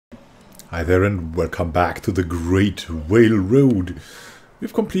Hi there and welcome back to the Great Whale Road.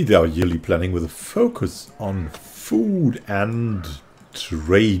 We've completed our yearly planning with a focus on food and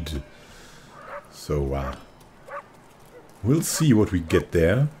trade. So we'll see what we get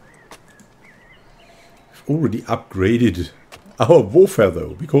there. We've already upgraded our warfare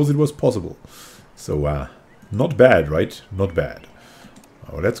though, because it was possible. So not bad, right? Not bad.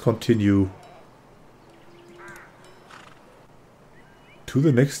 Now let's continue to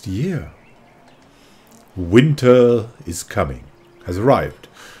the next year. Winter is coming, has arrived.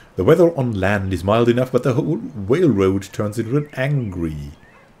 The weather on land is mild enough, but the whole whale road turns into an angry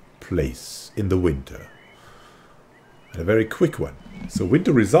place in the winter. And a very quick one. So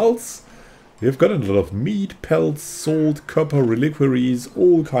winter results, we've got a lot of meat, pelts, salt, copper, reliquaries,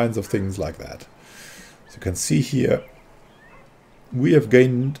 all kinds of things like that. So you can see here, we have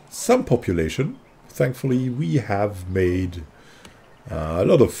gained some population. Thankfully, we have made a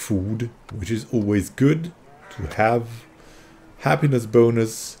lot of food, which is always good to have. Happiness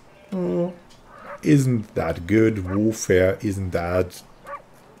bonus isn't that good. Warfare isn't that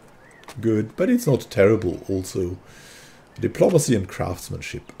good, but it's not terrible also. Diplomacy and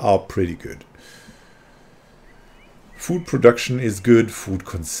craftsmanship are pretty good. Food production is good. Food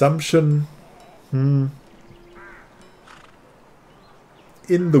consumption. In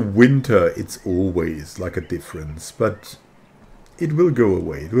the winter, it's always like a difference, but it will go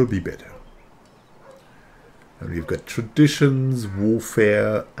away. It will be better. And we've got traditions,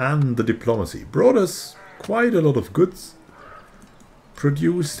 warfare, and the diplomacy. Brought us quite a lot of goods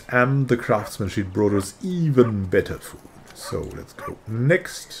produced, and the craftsmanship brought us even better food. So let's go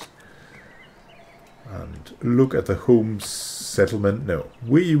next and look at the home settlement. No,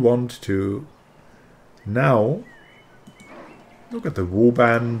 we want to now look at the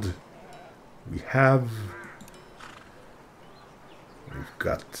warband. We've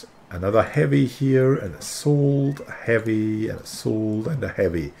got another heavy here, an assault, a heavy, an assault, and a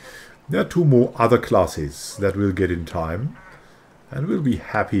heavy. There are two more other classes that we'll get in time, and we'll be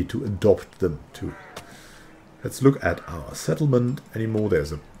happy to adopt them too. Let's look at our settlement anymore.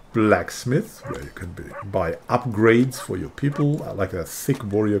 There's a blacksmith where you can buy upgrades for your people. I like a thick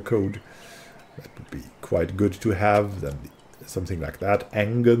warrior code. That would be quite good to have. Then something like that.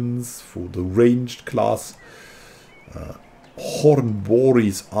 Angans for the ranged class.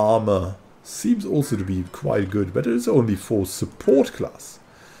 Hornbori's armor seems also to be quite good, but it is only for support class.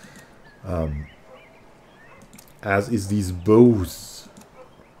 As is these bows.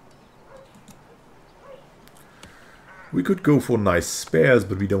 We could go for nice spares,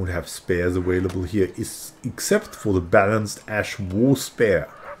 but we don't have spares available here, except for the balanced ash war spare.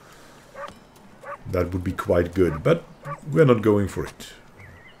 That would be quite good, but we're not going for it.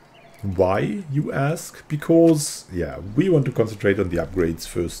 Why, you ask? Because, yeah, we want to concentrate on the upgrades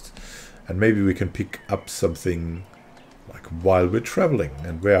first. And maybe we can pick up something like while we're traveling.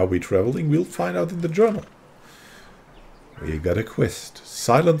 And where are we traveling? We'll find out in the journal. We got a quest.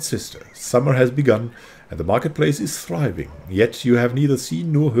 Silent Sister. Summer has begun and the marketplace is thriving. Yet you have neither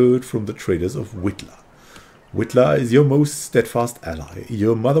seen nor heard from the traders of Whitla. Whitla is your most steadfast ally.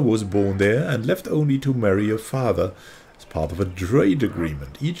 Your mother was born there and left only to marry your father. Part of a trade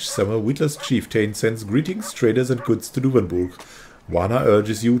agreement. Each summer, Whitla's chieftain sends greetings, traders, and goods to Duvenburg. Wana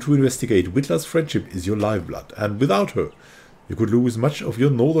urges you to investigate. Whitla's friendship is your lifeblood, and without her, you could lose much of your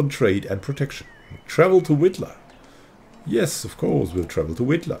northern trade and protection. Travel to Whitla. Yes, of course, we'll travel to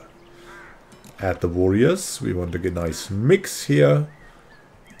Whitla. Add the warriors. We want a nice mix here.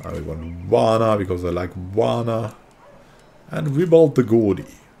 We want Wana, because I like Wana. And Ribald the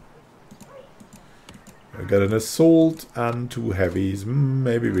Gordy. I got an assault and two heavies.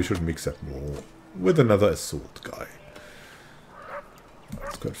 Maybe we should mix up more with another assault guy.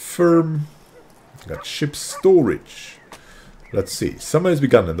 Let's got firm. Got ship storage. Let's see. Summer has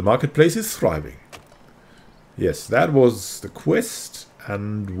begun and the marketplace is thriving. Yes, that was the quest.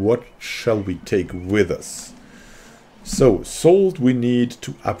 And what shall we take with us? So, salt we need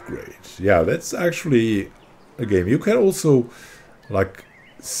to upgrade. Yeah, that's actually a game. You can also like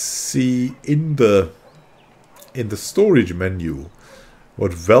see in the storage menu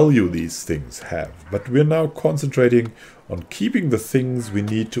what value these things have, but we're now concentrating on keeping the things we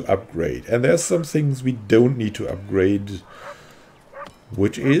need to upgrade, and there's some things we don't need to upgrade,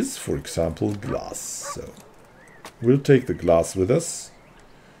 which is, for example, glass. So we'll take the glass with us.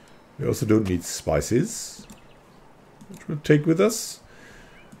 We also don't need spices, which we'll take with us.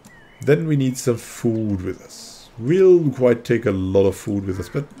 Then we need some food with us. We'll quite take a lot of food with us,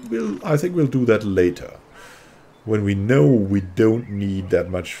 but I think we'll do that later, when we know we don't need that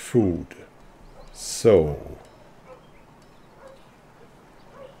much food. So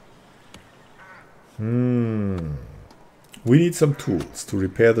We need some tools to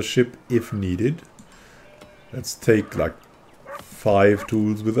repair the ship if needed. Let's take like 5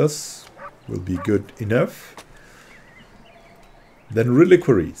 tools with us. Will be good enough. Then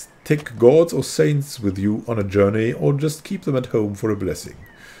reliquaries. Take gods or saints with you on a journey, or just keep them at home for a blessing.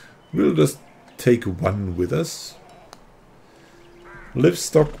 We'll just take 1 with us.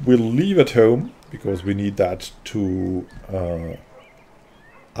 Livestock we'll leave at home, because we need that to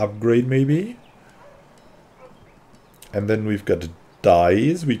upgrade maybe. And then we've got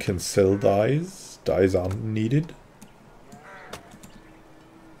dyes. We can sell dyes. Dyes aren't needed.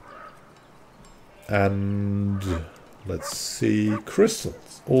 And let's see,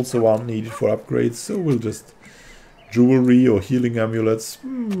 crystals also aren't needed for upgrades, so we'll just jewelry or healing amulets.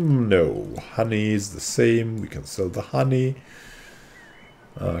 No, honey is the same. We can sell the honey.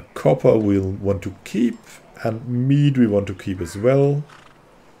 Copper we'll want to keep, and meat we want to keep as well.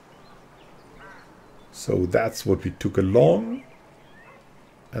 So that's what we took along,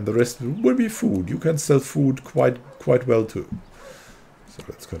 and the rest will be food. You can sell food quite well too. So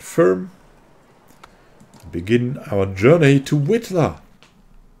let's confirm. Begin our journey to Whitla.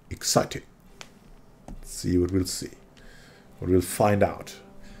 Exciting. Let's see what we'll see. What we'll find out.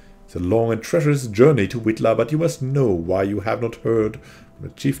 It's a long and treacherous journey to Whitla, but you must know why you have not heard from the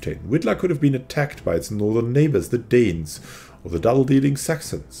chieftain. Whitla could have been attacked by its northern neighbors, the Danes, or the double-dealing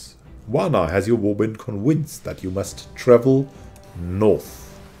Saxons. Wana has your warband convinced that you must travel north.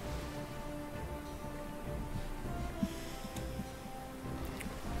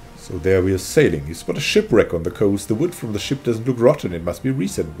 So there we are sailing. You spot a shipwreck on the coast. The wood from the ship doesn't look rotten. It must be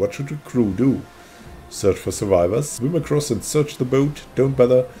recent. What should the crew do? Search for survivors. Swim across and search the boat. Don't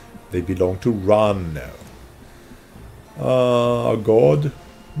bother. They belong to Ran now. God.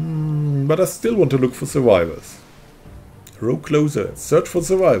 But I still want to look for survivors. Row closer and search for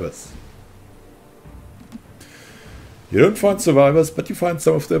survivors. You don't find survivors, but you find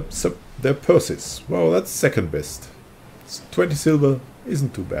some of their purses. Well, that's second best. 20 silver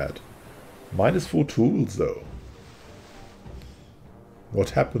isn't too bad. -4 tools, though.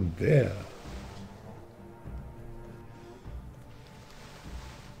 What happened there?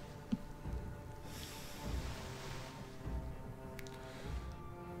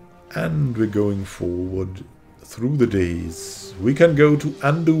 And we're going forward through the days. We can go to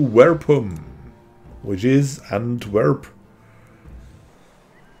Antwerpum, which is Antwerp.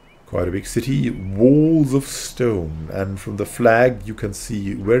 Quite a big city, walls of stone, and from the flag you can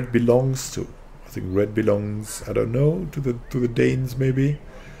see where it belongs to. I think red belongs, I don't know, to the Danes maybe.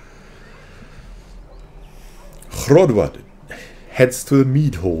 Hrodward heads to the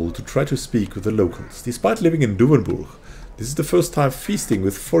mead hall to try to speak with the locals. Despite living in Duvenburg, this is the first time feasting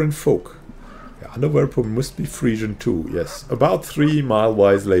with foreign folk. Yeah, Antwerp must be Frisian too, yes. About 3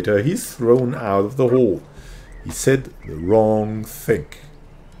 mile-wise later, he's thrown out of the hall. He said the wrong thing.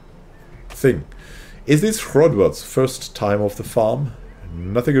 Is this Hrodward's first time off the farm?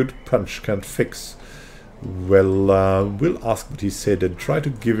 Nothing good punch can't fix. Well, we'll ask what he said and try to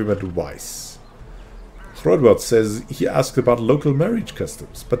give him advice. Hrodward says he asked about local marriage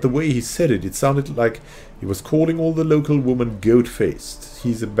customs, but the way he said it, it sounded like he was calling all the local women goat-faced.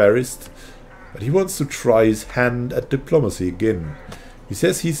 He's embarrassed, but he wants to try his hand at diplomacy again. He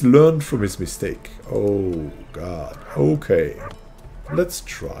says he's learned from his mistake. Oh, God. Okay. Let's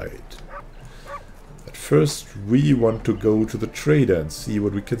try it. But first, we want to go to the trader and see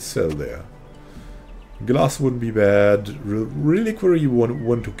what we can sell there. Glass wouldn't be bad. Reliquary you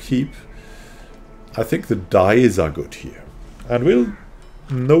want to keep. I think the dyes are good here. And we'll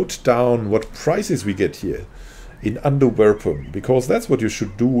note down what prices we get here in Antwerpum, because that's what you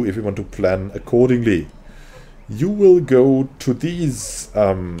should do if you want to plan accordingly. You will go to these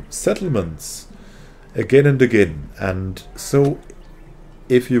settlements again and again, and so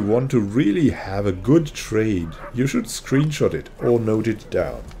if you want to really have a good trade, you should screenshot it or note it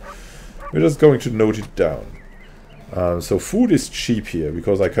down. We're just going to note it down. So food is cheap here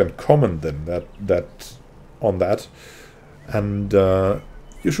because I can comment then on that, and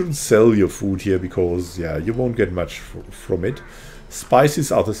you shouldn't sell your food here because yeah, you won't get much from it.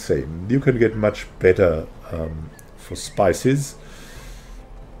 Spices are the same. You can get much better for spices.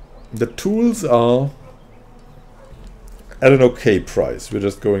 The tools are at an okay price. We're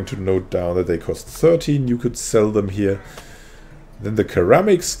just going to note down that they cost 13. You could sell them here. Then the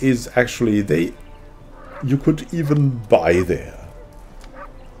ceramics is actually you could even buy there.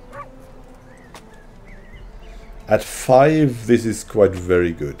 At 5, this is quite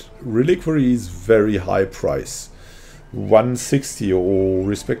very good. Reliquary is very high price. 160 or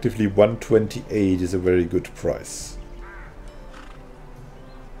respectively 128 is a very good price.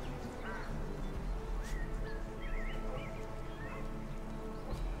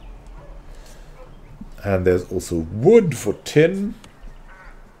 And there's also wood for 10,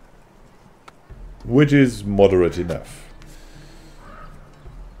 which is moderate enough.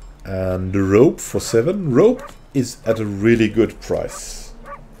 And rope for 7. Rope is at a really good price.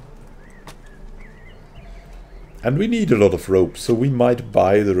 And we need a lot of rope, so we might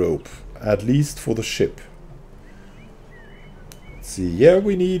buy the rope, at least for the ship. Let's see, yeah,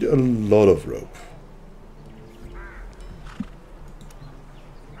 we need a lot of rope.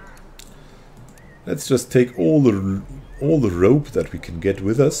 Let's just take all the rope that we can get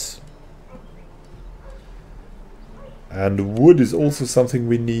with us. And wood is also something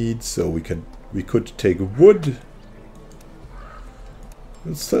we need, so we could take wood.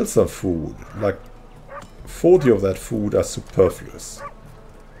 We'll sell some food. Like 40 of that food are superfluous.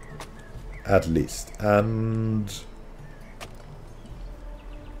 At least. And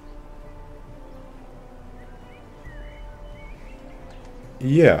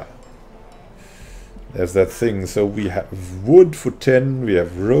yeah. There's that thing. So we have wood for 10, we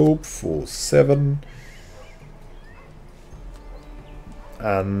have rope for 7.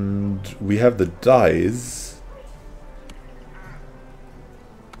 And we have the dyes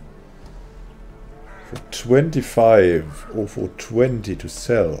for 25 or for 20 to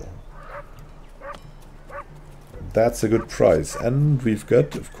sell. That's a good price. And we've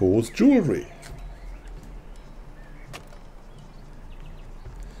got, of course, jewelry.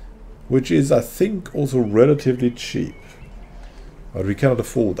 Which is, I think, also relatively cheap. But we cannot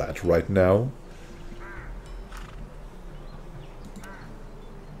afford that right now.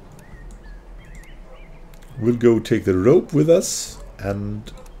 We'll go take the rope with us and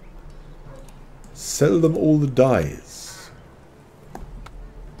sell them all the dyes.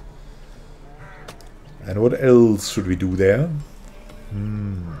 And what else should we do there?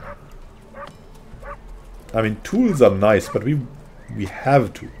 I mean, tools are nice, but we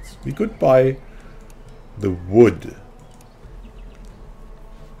have tools. We could buy the wood.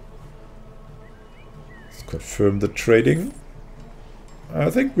 Let's confirm the trading.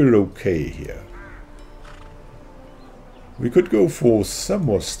 I think we're okay here. We could go for some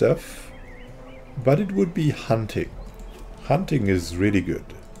more stuff, but it would be hunting. Hunting is really good.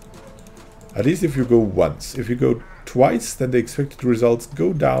 At least if you go once. If you go twice, then the expected results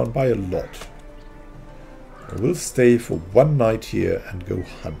go down by a lot. We'll stay for one night here and go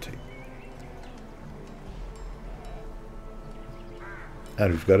hunting.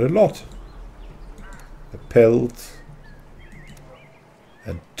 And we've got a lot. A pelt.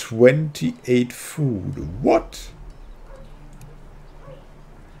 And 28 food. What?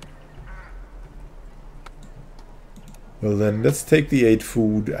 Well then, let's take the 8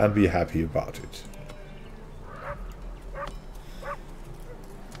 food and be happy about it.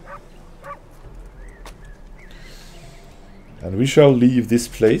 And we shall leave this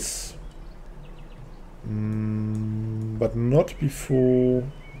place. But not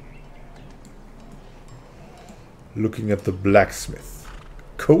before looking at the blacksmith.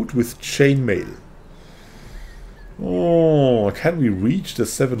 Coat with chainmail. Oh, can we reach the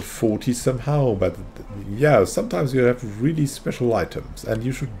 740 somehow? But yeah, sometimes you have really special items and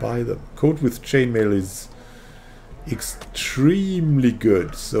you should buy them. Coat with chainmail is extremely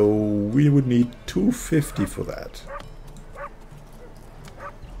good, so we would need 250 for that.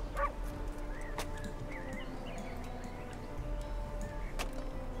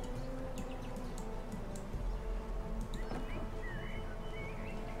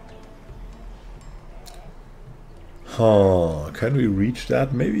 Can we reach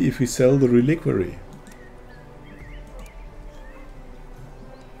that? Maybe if we sell the reliquary.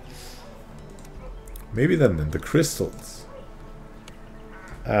 Maybe then the crystals.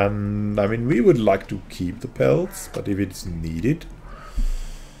 And I mean, we would like to keep the pelts, but if it's needed,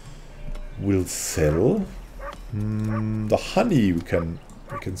 we'll sell. The honey we can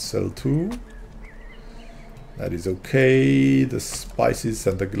sell too. That is okay. The spices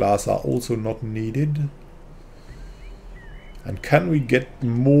and the glass are also not needed. And can we get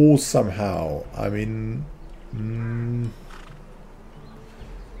more somehow? I mean...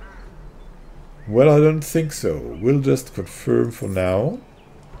 well, I don't think so. We'll just confirm for now.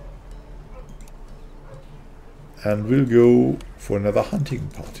 And we'll go for another hunting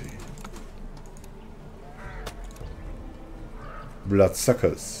party.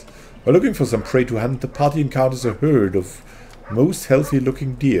 Bloodsuckers. While looking for some prey to hunt, the party encounters a herd of most healthy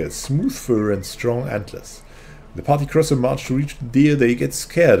looking deer, smooth fur and strong antlers. The party cross a march to reach the deer, they get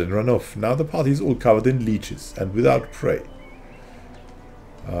scared and run off. Now the party is all covered in leeches and without prey.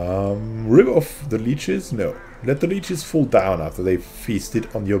 Rip off the leeches? No. Let the leeches fall down after they've feasted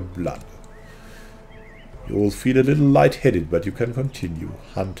on your blood. You all feel a little lightheaded, but you can continue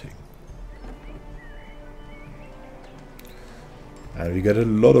hunting. And we got a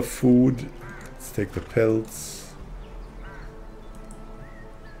lot of food. Let's take the pelts.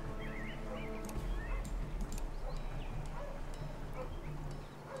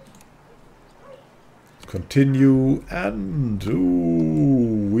 Continue, and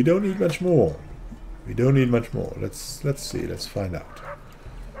ooh, we don't need much more. We don't need much more. Let's see. Let's find out.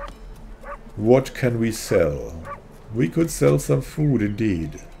 What can we sell? We could sell some food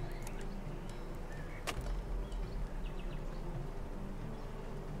indeed.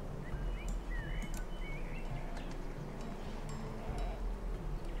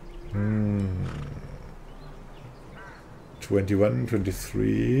 Hmm. 21,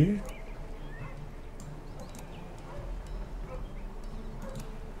 23.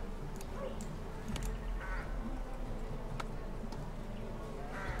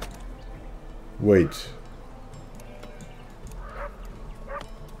 Wait.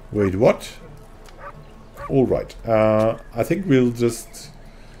 Wait, what? Alright. I think we'll just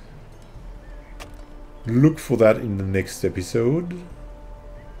look for that in the next episode.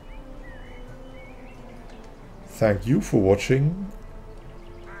 Thank you for watching.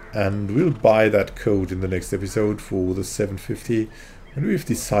 And we'll buy that coat in the next episode for the 750 when we've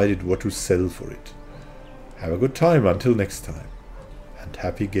decided what to sell for it. Have a good time until next time. And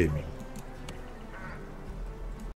happy gaming.